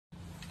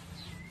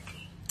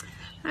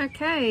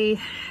Okay,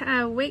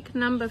 week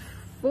number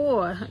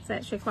 4. It's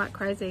actually quite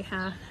crazy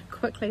how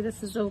quickly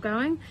this is all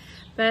going.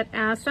 But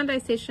our Sunday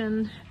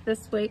session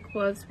this week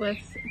was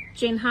with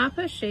Jen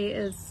Harper. She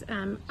is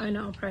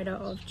owner-operator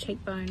of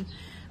Cheekbone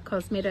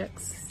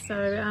Cosmetics.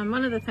 So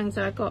one of the things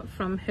that I got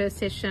from her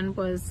session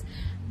was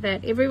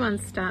that everyone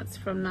starts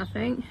from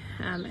nothing,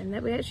 and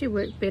that we actually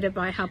work better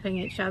by helping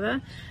each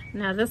other.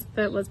 Now this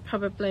bit was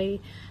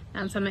probably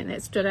something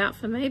that stood out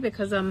for me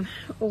because I'm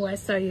always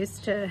so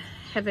used to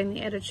having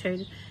the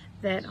attitude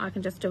that I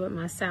can just do it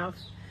myself.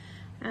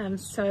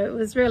 So it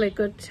was really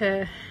good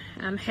to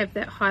have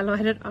that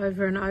highlighted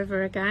over and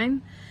over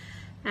again.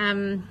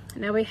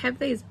 Now we have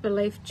these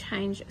belief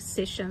change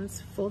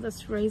sessions for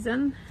this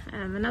reason.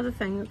 Another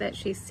thing that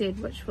she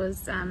said, which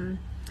was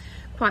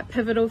quite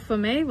pivotal for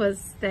me,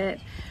 was that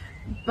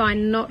by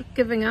not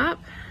giving up,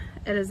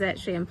 it is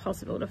actually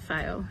impossible to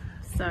fail.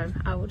 So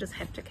I will just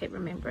have to keep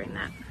remembering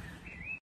that.